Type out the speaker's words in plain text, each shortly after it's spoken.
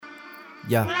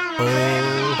Yeah.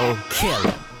 Oh, kill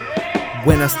it.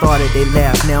 When I started, they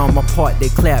laughed. Now I'm apart, they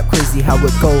clap. Crazy how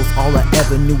it goes. All I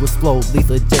ever knew was flow.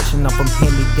 Lethal injection. I'm from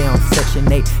hand-me-down section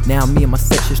 8. Now me and my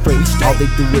section straight. All they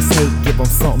do is hate. Give them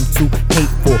something to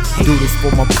hate for. Do this for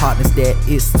my partners that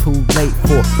it's too late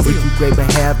for. If you great but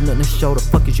have nothing to show, the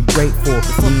fuck is you great for?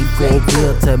 Need for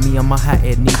real. Tell me I'm a hot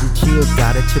head, need to chill.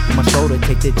 Got a chip on my shoulder,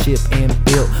 take that chip and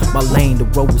build my lane. The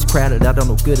road was crowded. I don't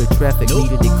know good at traffic.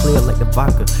 Needed it clear like the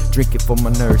vodka. Drink it for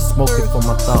my nerves, smoke it for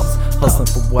my thoughts. Hustling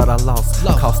for what I lost.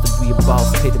 Cost to be a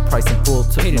boss, pay the price in full,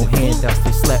 took no handouts,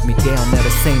 they slapped me down. Now the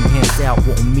same hands out,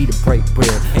 wanting me to break bread.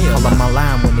 Call on my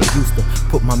line when they used to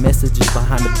put my messages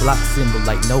behind the block symbol,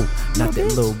 like no, not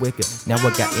that little wicker. Now I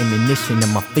got ammunition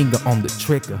and my finger on the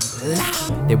trigger.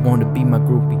 They wanna be my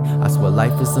groupie, I swear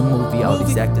life is a movie. All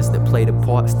these actors that play the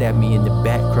part, stab me in the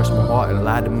back, crush my heart and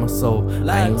lie to my soul.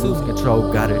 I ain't lose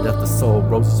control, got it up the soul.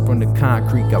 Roses from the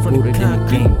concrete, got rooted in the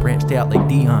game, branched out like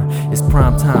Dion. It's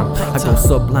prime time, I go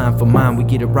sublime for mine. We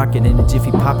get it rockin' in the jiffy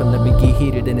poppin', let me get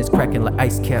heated and it's cracking like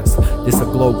ice caps. This a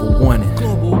global warning.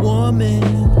 Global warming.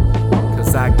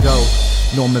 Cause I go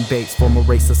Norman Bates, former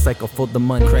racer, cycle for the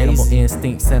money. Crazy. Animal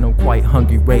instincts and I'm quite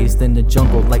hungry. Raised in the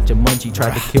jungle like Jumanji.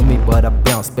 Tried to kill me but I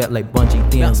bounced back like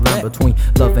bungee. Thin line between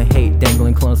love and hate,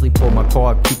 dangling clumsily. Pull my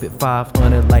card, keep it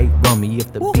 500 like rummy.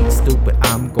 If the beat's stupid,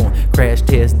 I'm gon' crash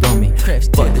test dummy.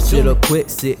 Fuck the shit up quick,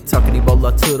 sick. Talking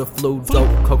Ebola to the flu,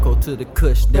 dope, cocoa to the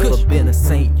kush. Never been a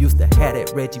saint, used to have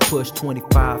that Reggie push.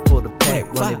 25 for the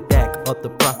pack, run it back up the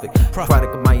profit.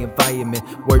 Product of my environment,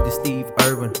 word to Steve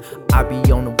Irwin. I be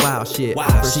on the wild shit.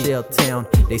 For Shell Town,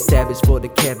 they savage for the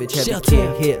cabbage. Have the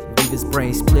kid hit, leave his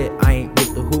brain split. I ain't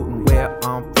with the hootin', where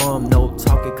I'm from, no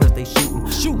talking cause they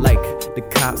shootin' like the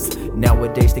cops.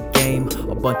 Nowadays the game,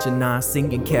 a bunch of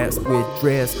non-singing cats with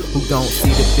dreads who don't see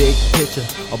the big picture.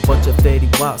 A bunch of fetty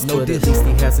wops, but at least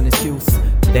he has an excuse.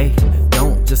 They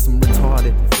don't, just some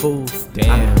retarded fools.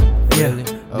 Damn,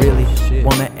 really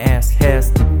wanna ask,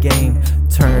 has the game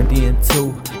turned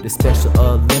into the Special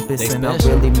Olympics? And I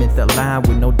really meant that line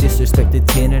with no disrespect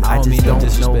intended. I just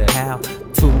don't know how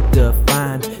to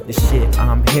define the shit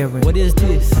I'm hearing. What is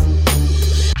this?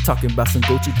 Talking about some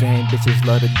Gucci gang, bitches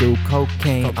love to do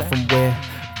cocaine. I'm from where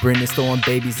Brendan throwing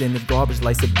babies in the garbage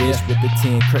like a bitch with the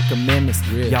 10 crack commandments.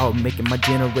 Y'all making my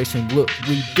generation look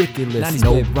ridiculous.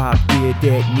 No Rob beard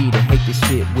that need to hate this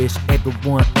shit. Wish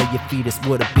everyone of your fetus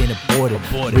would have been aborted.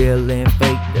 Real and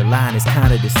fake, the line is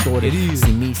kinda distorted.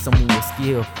 See me, someone with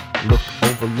skill, look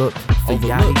overlooked for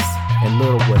yikes. And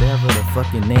little whatever the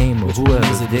fucking name of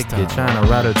whoever's addicted, trying to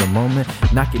ride at the moment,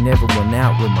 knocking everyone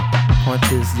out with my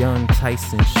punches, young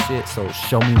Tyson shit. So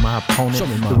show me my opponent.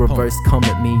 The reverse come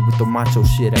at me with the macho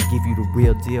shit. I give you the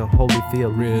real deal,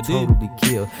 Holyfield, real totally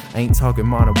kill. I ain't talking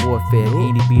modern warfare,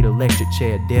 any beat electric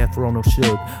chair, death row no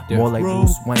shug. More like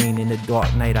Bruce Wayne in the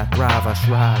dark night. I thrive, I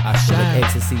strive. Like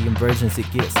ecstasy inversions,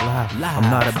 it gets live.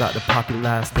 I'm not about to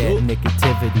popularize that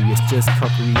negativity. It's just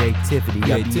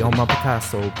creativity. I be on my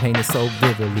Picasso, painted so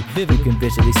vividly. You can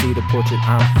visually see the portrait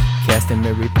I'm casting.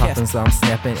 Mary Poppins, I'm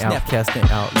snapping out, casting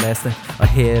out, lasting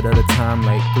ahead of the time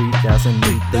like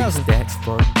 3,003 stacks.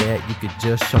 Fuck that, you could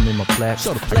just show me my plaque.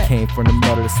 I came from the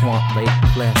mud of the swamp, Lake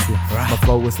Placid. My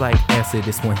flow was like acid,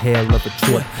 it's one hell of a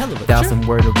trip. 1,000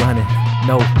 word of running,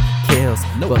 no kills,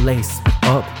 but lace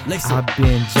up. I've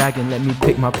been jogging, let me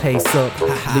pick my pace up.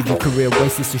 Leave your career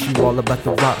wasted, so you all about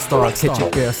the rock star. Catch your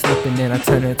girl slipping, then I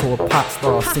turn into a pop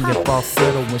star. Singing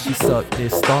falsetto when she suck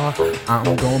this star.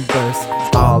 I'm gon' burst,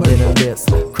 all in her lips,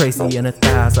 crazy in her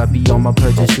thighs. I be on my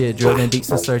purging shit, drilling deep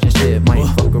some surgeon shit. Might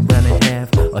fuck around and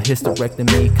have a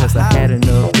hysterectomy, cause I had an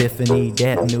epiphany.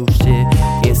 That new shit,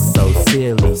 it's so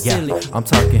silly. Yeah, I'm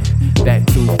talking back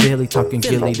to Philly, talking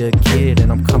Gilly the Kid,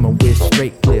 and I'm coming with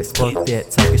straight clips. Fuck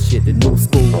that talking shit, the new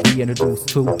school we introduced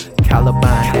to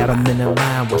Columbine. Had them in the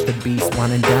line, watch the beast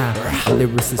wine and dine. A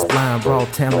lyricist blind, raw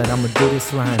talent, I'ma do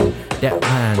this line. That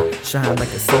line, shine like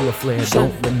a solar flare.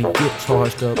 Don't let me get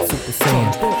charged up, Super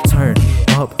Saiyan. Turn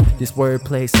up this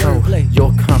wordplay, so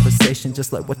your conversation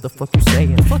just like what the fuck you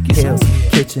saying. Hell's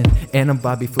Kitchen, and I'm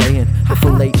Bobby flaying. The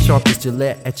fillet sharp as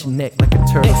Gillette at your neck like a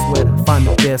turtle sweater. Find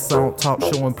the best, I don't talk,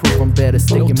 show and prove I'm better.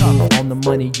 Stick and move on the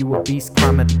money, you a beast,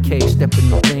 climb at the cage. Step in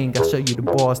the ring, I'll show you the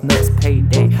bars, nuts,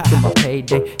 payday. To my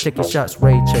payday, check your shots,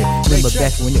 Ray J. Remember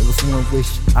back when it was one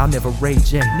wish, I'll never Ray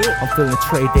J. I'm feeling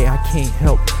trade day, I can't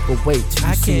help but wait till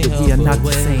you see that we are not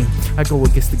the same. I go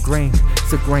against the grain,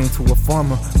 it's a grain to a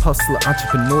farmer, hustler,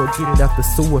 entrepreneur, get it out the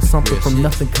sewer. Something from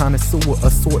nothing, connoisseur, a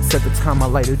sorts. Every time I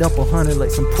light it up, 100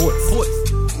 like some ports.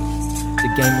 The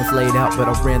The game was laid out, but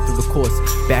I ran through the course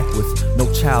backwards,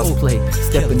 no child's play.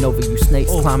 Stepping over you snakes,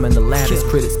 climbing the ladders.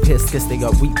 Critics pissed cause they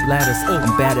got weak bladders.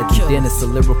 I'm bad at the dentist, a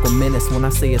lyrical menace. When I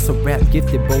say it's a rap,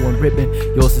 gifted bow and ribbon.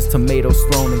 Yours is tomatoes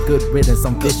thrown and good riddance.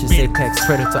 I'm vicious, apex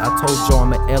predator. I told y'all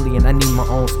I'm an alien, I need my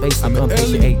own space. I'm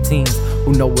impatient 18s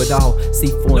who know it all.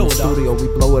 C4 in the studio, we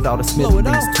blow it all to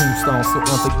smithereens. Tombstones so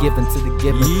unforgiving to the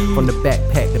given. From the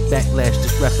backpack, the backlash,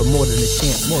 this rapper more than a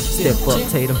chance. Step up,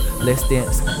 Tatum, let's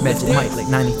dance. Magic Mike like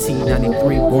 92,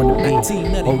 93, born to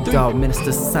be. Old dog,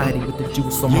 minister society with the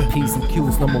juice on my P's and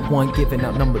Q's. Number one, giving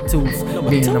out number twos.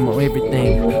 Meaning I'm on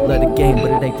everything. Love the game,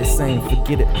 but it ain't the same.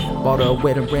 Forget it. Bought her a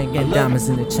wedding ring and diamonds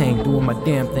in the chain. Doing my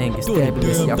damn thing, it's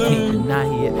fabulous. Y'all can't deny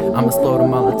it. I'ma slow the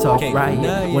Molotov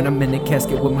riot. When I'm in the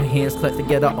casket with my hands clapped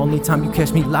together, only time you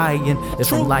catch me lying.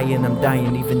 If I'm lying, I'm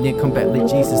dying. Even then, come back like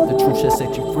Jesus. The truth shall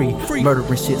set you free. Murdering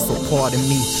shit, so pardon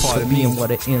me. For being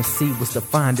what an MC was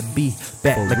defined to be.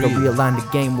 Back like I realigned the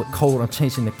game with cold. I'm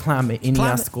changing the climate. Any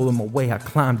obstacle in my way, I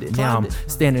climbed it. Now I'm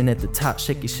standing at the top,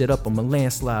 shaking shit up. I'm a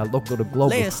landslide, local to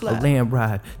global, a land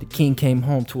ride. The king came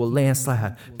home to a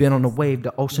landslide. Been on the wave,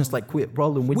 the ocean's like quit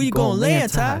rolling when you gon'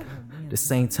 land tide. The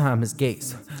same time as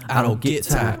Gates, I don't get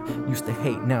tired. Used to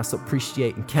hate, now it's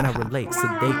appreciating. Can I relate?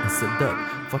 Sedate and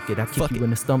seduct. Fuck it, I kick you in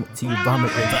the stomach till you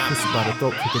vomit. Raise a pussy by the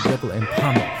throat, kick a devil and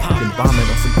palm it. Then vomit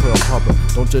on some Pearl Harbor.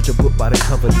 Don't judge a book by the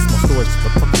cover. This my story, so the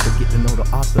fuckers will get to know the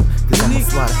author. Cause I'm a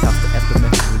slaughterhouse, the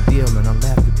aftermath of the deal. And I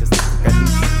laugh because I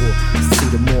need you for to see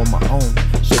the more on my own.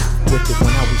 Shit with it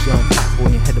when I was young, hot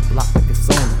boy and had to block like a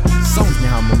zone. Songs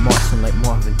now I'm a Martian like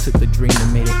Marvin. Took the dream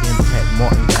and made an impact.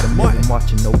 Martin got a million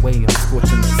marching, no way. I'm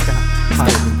scorching the sky.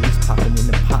 Higher than grease popping in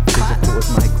the pot. Figure four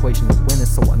is my equation of winning,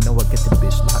 so I know I get the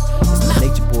bitch locked. It's my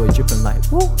nature boy dripping like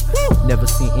woo. Never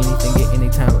seen anything at any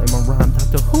time like my rhyme.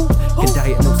 Dr. Who can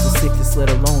diagnose the sickness, let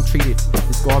alone treat it.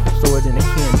 This garbage stored in a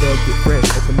can, dug get fresh.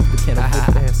 Open up the can, I go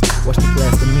fast. Watch the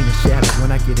blast, the meaning shatter.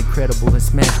 When I get incredible and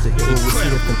smash the hit, we'll see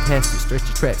it fantastic. Stretch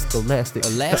the tracks, elastic.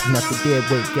 Cutting out the dead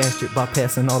weight, gastric,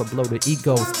 bypassing all the bloated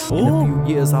egos. In a few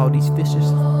years, all these fishes,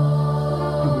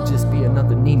 it would just be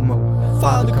another Nemo.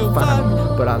 Father could find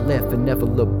me, but I left and never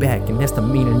looked back, and that's the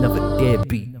meaning of a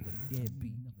deadbeat.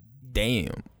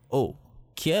 Damn. Oh,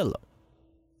 killer.